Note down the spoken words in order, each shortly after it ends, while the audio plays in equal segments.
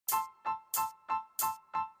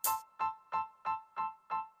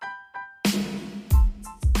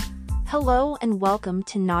Hello and welcome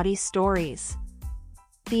to Naughty Stories,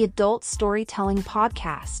 the adult storytelling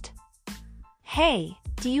podcast. Hey,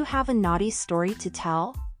 do you have a naughty story to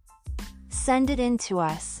tell? Send it in to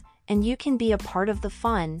us, and you can be a part of the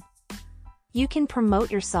fun. You can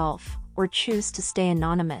promote yourself or choose to stay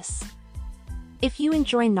anonymous. If you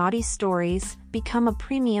enjoy naughty stories, become a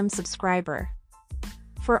premium subscriber.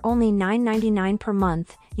 For only $9.99 per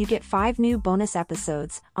month, you get 5 new bonus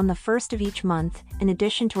episodes on the first of each month, in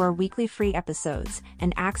addition to our weekly free episodes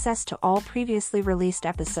and access to all previously released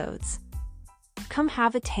episodes. Come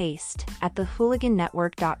have a taste at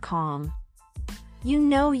thehooligannetwork.com. You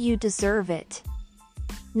know you deserve it.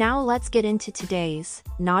 Now let's get into today's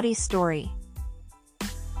naughty story.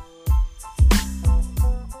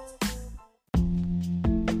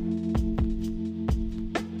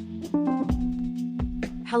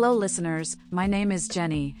 Hello listeners, my name is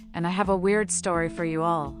Jenny, and I have a weird story for you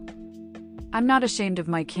all. I'm not ashamed of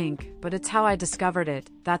my kink, but it's how I discovered it,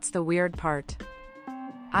 that's the weird part.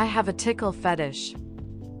 I have a tickle fetish.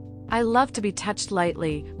 I love to be touched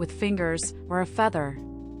lightly, with fingers, or a feather.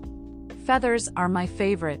 Feathers are my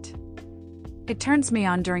favorite. It turns me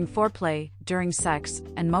on during foreplay, during sex,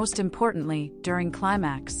 and most importantly, during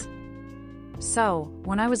climax. So,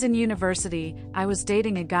 when I was in university, I was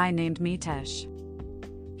dating a guy named Mitesh.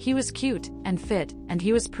 He was cute and fit, and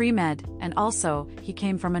he was pre-med, and also, he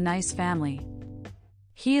came from a nice family.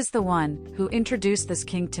 He is the one who introduced this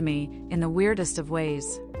kink to me in the weirdest of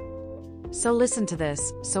ways. So listen to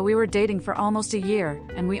this. So we were dating for almost a year,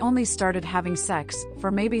 and we only started having sex for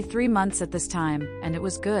maybe 3 months at this time, and it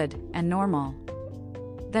was good and normal.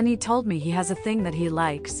 Then he told me he has a thing that he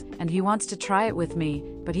likes, and he wants to try it with me,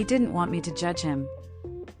 but he didn't want me to judge him.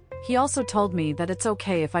 He also told me that it's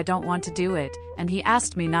okay if I don't want to do it, and he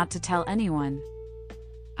asked me not to tell anyone.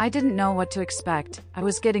 I didn't know what to expect. I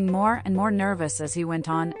was getting more and more nervous as he went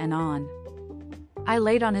on and on. I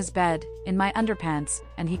laid on his bed, in my underpants,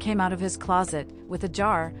 and he came out of his closet, with a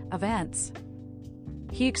jar of ants.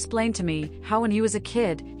 He explained to me how when he was a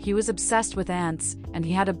kid, he was obsessed with ants, and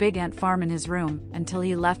he had a big ant farm in his room, until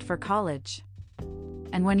he left for college.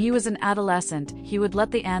 And when he was an adolescent, he would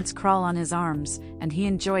let the ants crawl on his arms, and he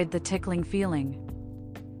enjoyed the tickling feeling.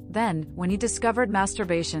 Then, when he discovered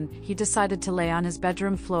masturbation, he decided to lay on his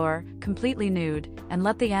bedroom floor, completely nude, and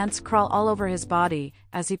let the ants crawl all over his body,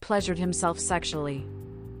 as he pleasured himself sexually.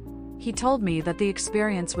 He told me that the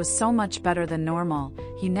experience was so much better than normal,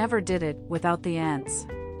 he never did it without the ants.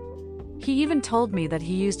 He even told me that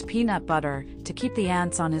he used peanut butter to keep the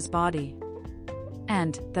ants on his body.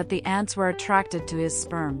 And that the ants were attracted to his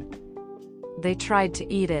sperm. They tried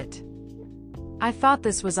to eat it. I thought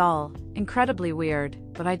this was all incredibly weird,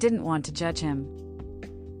 but I didn't want to judge him.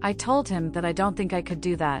 I told him that I don't think I could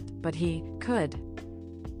do that, but he could.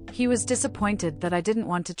 He was disappointed that I didn't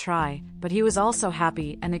want to try, but he was also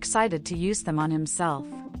happy and excited to use them on himself.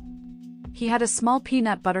 He had a small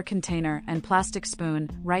peanut butter container and plastic spoon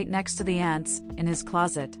right next to the ants in his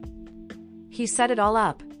closet. He set it all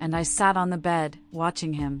up, and I sat on the bed,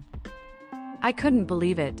 watching him. I couldn't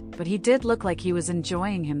believe it, but he did look like he was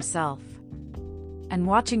enjoying himself. And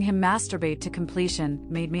watching him masturbate to completion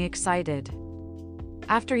made me excited.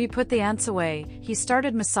 After he put the ants away, he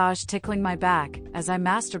started massage tickling my back as I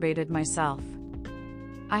masturbated myself.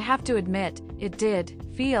 I have to admit, it did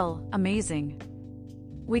feel amazing.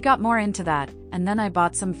 We got more into that, and then I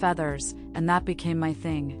bought some feathers, and that became my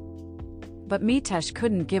thing. But Mitesh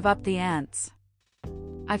couldn't give up the ants.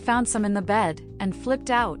 I found some in the bed, and flipped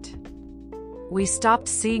out. We stopped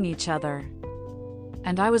seeing each other.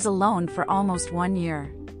 And I was alone for almost 1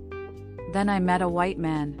 year. Then I met a white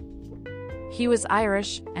man. He was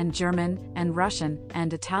Irish, and German, and Russian,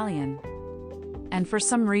 and Italian. And for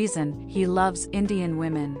some reason, he loves Indian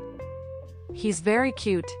women. He's very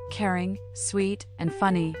cute, caring, sweet, and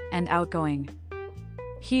funny, and outgoing.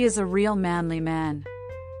 He is a real manly man.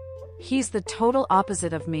 He's the total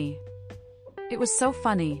opposite of me. It was so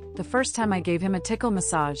funny, the first time I gave him a tickle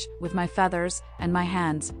massage, with my feathers, and my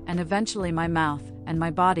hands, and eventually my mouth, and my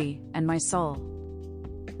body, and my soul.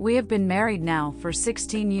 We have been married now for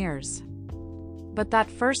 16 years. But that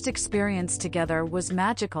first experience together was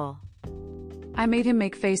magical. I made him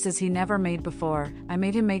make faces he never made before, I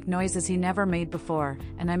made him make noises he never made before,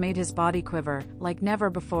 and I made his body quiver, like never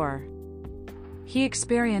before. He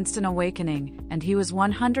experienced an awakening, and he was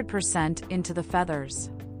 100% into the feathers.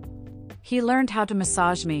 He learned how to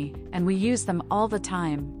massage me, and we used them all the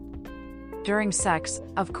time. During sex,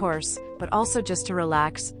 of course, but also just to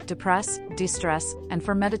relax, depress, de-stress, and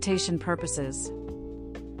for meditation purposes.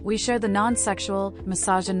 We share the non-sexual,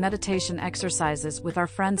 massage and meditation exercises with our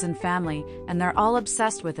friends and family, and they're all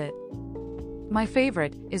obsessed with it. My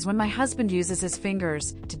favorite is when my husband uses his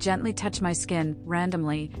fingers to gently touch my skin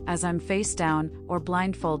randomly as I'm face down or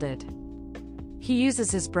blindfolded. He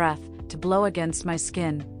uses his breath to blow against my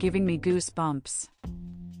skin, giving me goosebumps.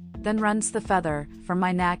 Then runs the feather from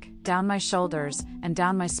my neck, down my shoulders, and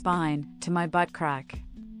down my spine to my butt crack.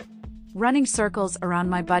 Running circles around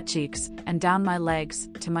my butt cheeks and down my legs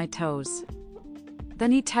to my toes.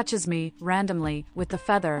 Then he touches me randomly with the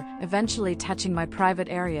feather, eventually touching my private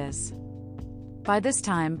areas. By this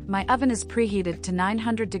time, my oven is preheated to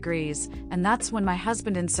 900 degrees, and that's when my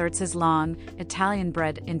husband inserts his long, Italian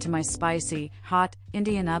bread into my spicy, hot,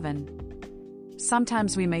 Indian oven.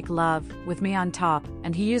 Sometimes we make love, with me on top,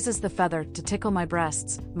 and he uses the feather to tickle my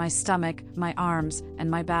breasts, my stomach, my arms, and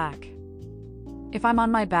my back. If I'm on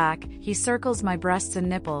my back, he circles my breasts and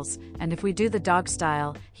nipples, and if we do the dog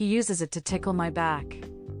style, he uses it to tickle my back.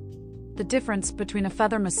 The difference between a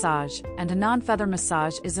feather massage and a non-feather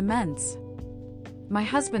massage is immense. My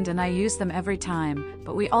husband and I use them every time,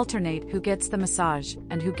 but we alternate who gets the massage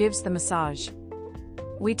and who gives the massage.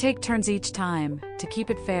 We take turns each time, to keep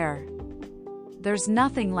it fair. There's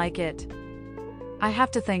nothing like it. I have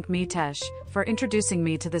to thank Mitesh for introducing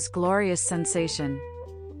me to this glorious sensation.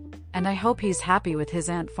 And I hope he's happy with his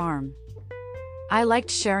ant farm. I liked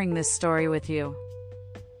sharing this story with you.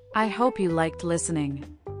 I hope you liked listening.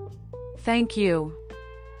 Thank you.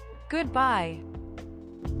 Goodbye.